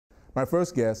My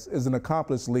first guest is an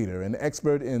accomplished leader, an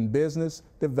expert in business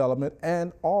development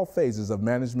and all phases of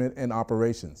management and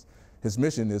operations. His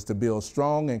mission is to build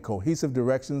strong and cohesive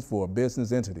directions for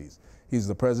business entities. He's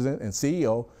the president and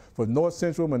CEO for North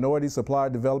Central Minority Supply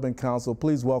Development Council.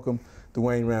 Please welcome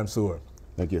Duane Ramseur.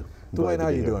 Thank you. Duane, how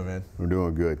you doing, man? I'm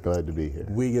doing good. Glad to be here.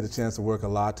 We get a chance to work a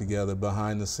lot together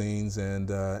behind the scenes and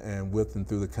with and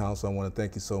through the council. I want to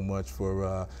thank you so much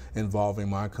for involving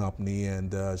my company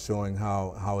and showing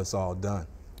how it's all done.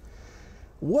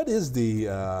 What is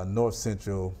the North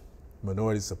Central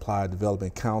Minority Supply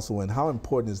Development Council, and how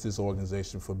important is this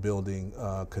organization for building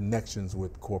connections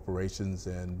with corporations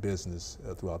and business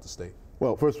throughout the state?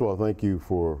 Well, first of all, thank you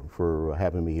for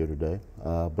having me here today.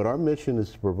 But our mission is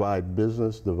to provide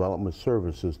business development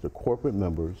services to corporate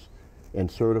members and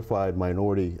certified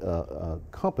minority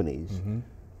companies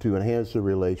to enhance their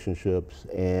relationships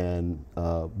and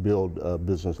build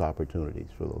business opportunities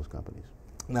for those companies.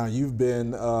 Now, you've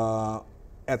been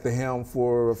at the helm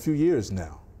for a few years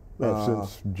now.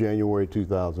 Since January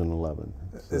 2011.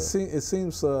 It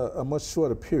seems a much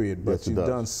shorter period, but yes, you've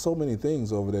done so many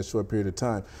things over that short period of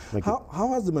time. How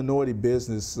has the minority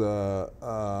business,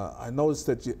 I noticed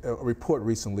that a report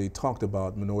recently talked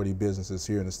about minority businesses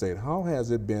here in the state. How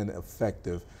has it been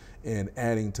effective in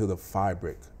adding to the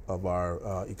fabric of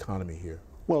our economy here?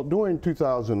 Well, during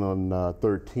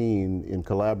 2013, in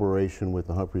collaboration with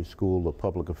the Humphrey School of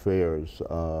Public Affairs,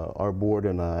 our board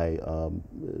and I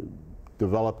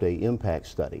developed an impact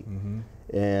study,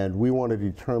 and we want to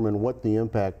determine what the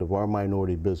impact of our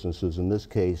minority businesses, in this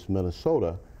case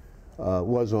Minnesota,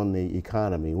 was on the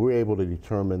economy. We were able to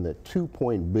determine that $2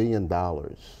 billion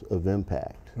of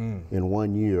impact in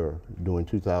 1 year during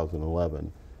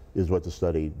 2011 is what the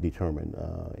study determined,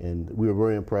 and we were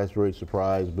very impressed, very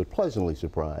surprised, but pleasantly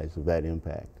surprised of that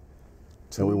impact.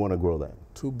 And we want to grow that.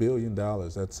 $2 billion.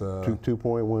 That's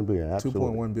 $2.1 billion. Absolutely.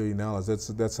 $2.1 billion.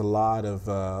 That's a lot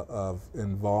of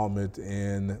involvement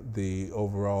in the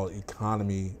overall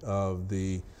economy of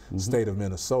the state of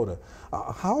Minnesota.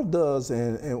 How does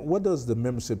and what does the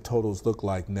membership totals look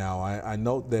like now? I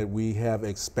note that we have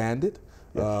expanded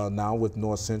now with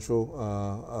North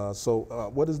Central. So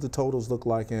what does the totals look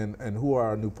like, and who are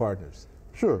our new partners?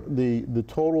 Sure. The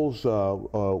totals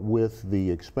with the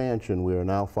expansion, we are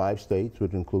now 5 states,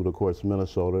 which include, of course,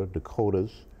 Minnesota,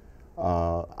 Dakotas,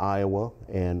 Iowa,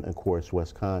 and, of course,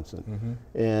 Wisconsin.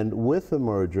 And with the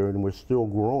merger, and we're still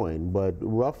growing, but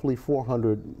roughly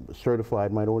 400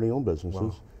 certified minority-owned businesses,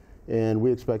 wow. And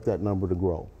we expect that number to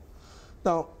grow.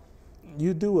 Now,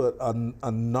 you do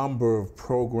a number of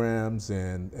programs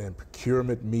and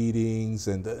procurement meetings,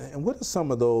 and what do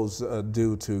some of those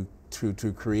do to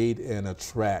create and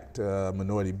attract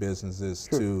minority businesses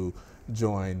to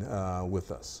join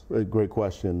with us? Great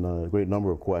question, great number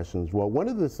of questions. Well, one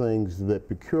of the things that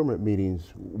procurement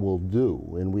meetings will do,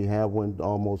 and we have one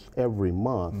almost every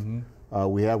month,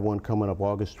 we have one coming up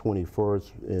August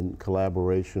 21st in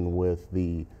collaboration with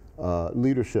the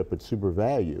leadership at Super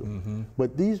Value.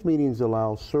 But these meetings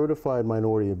allow certified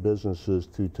minority businesses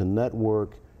to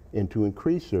network and to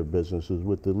increase their businesses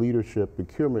with the leadership,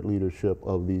 procurement leadership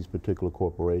of these particular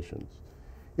corporations.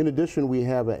 In addition, we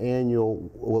have an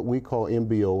annual, what we call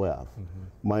MBOF,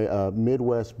 my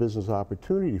Midwest Business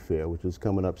Opportunity Fair, which is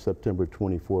coming up September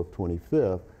 24th,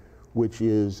 25th, which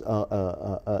is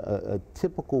a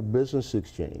typical business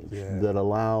exchange that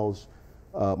allows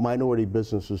minority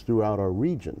businesses throughout our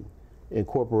region and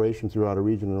corporations throughout our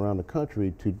region and around the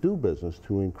country to do business,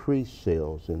 to increase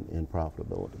sales and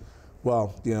profitability.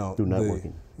 Well, you know, through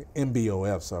networking. The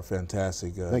MBOFs are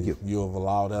fantastic. Thank you. You have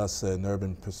allowed us in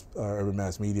Urban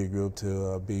Mass Media Group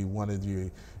to be one of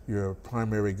your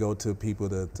primary go-to people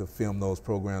to film those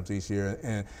programs each year.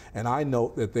 And I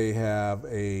note that they have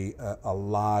a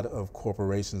lot of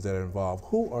corporations that are involved.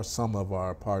 Who are some of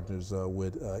our partners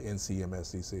with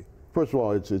NCMSDC? First of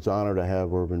all, it's an honor to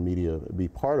have Urban Media be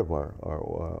part of our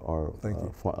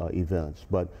events.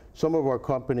 But some of our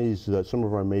companies, some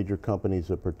of our major companies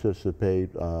that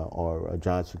participate are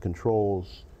Johnson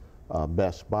Controls,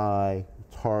 Best Buy,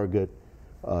 Target,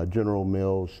 General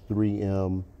Mills,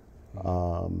 3M,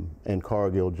 and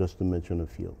Cargill, just to mention a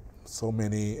few. So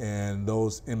many, and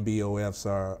those MBOFs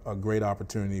are a great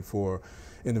opportunity for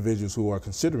individuals who are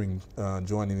considering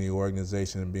joining the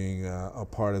organization and being a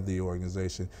part of the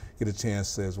organization, get a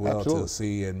chance as well to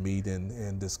see and meet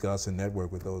and discuss and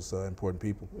network with those important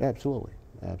people. Absolutely.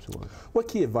 Absolutely. What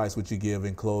key advice would you give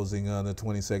in closing on the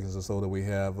 20 seconds or so that we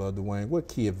have, Duane? What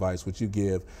key advice would you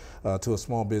give to a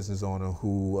small business owner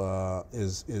who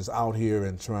is out here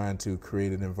and trying to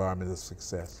create an environment of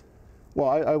success? Well,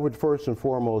 I would first and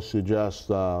foremost suggest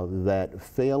that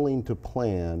failing to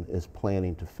plan is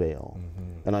planning to fail.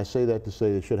 And I say that to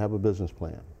say they should have a business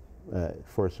plan,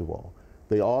 first of all.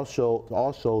 They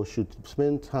also should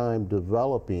spend time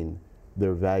developing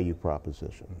their value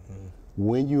proposition.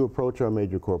 When you approach our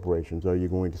major corporations, are you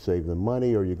going to save them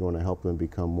money? Are you going to help them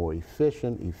become more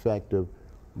efficient, effective?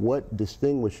 What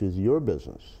distinguishes your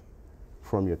business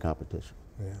from your competition?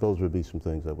 Yeah. Those would be some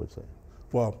things I would say.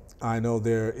 Well, I know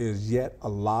there is yet a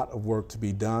lot of work to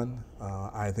be done.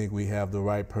 I think we have the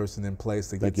right person in place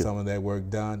to get some of that work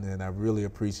done, and I really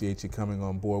appreciate you coming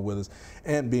on board with us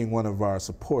and being one of our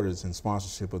supporters in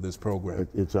sponsorship of this program.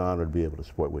 It's an honor to be able to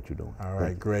support what you're doing. All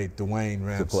right, great. Duane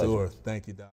Ramseur. Thank you, Doc.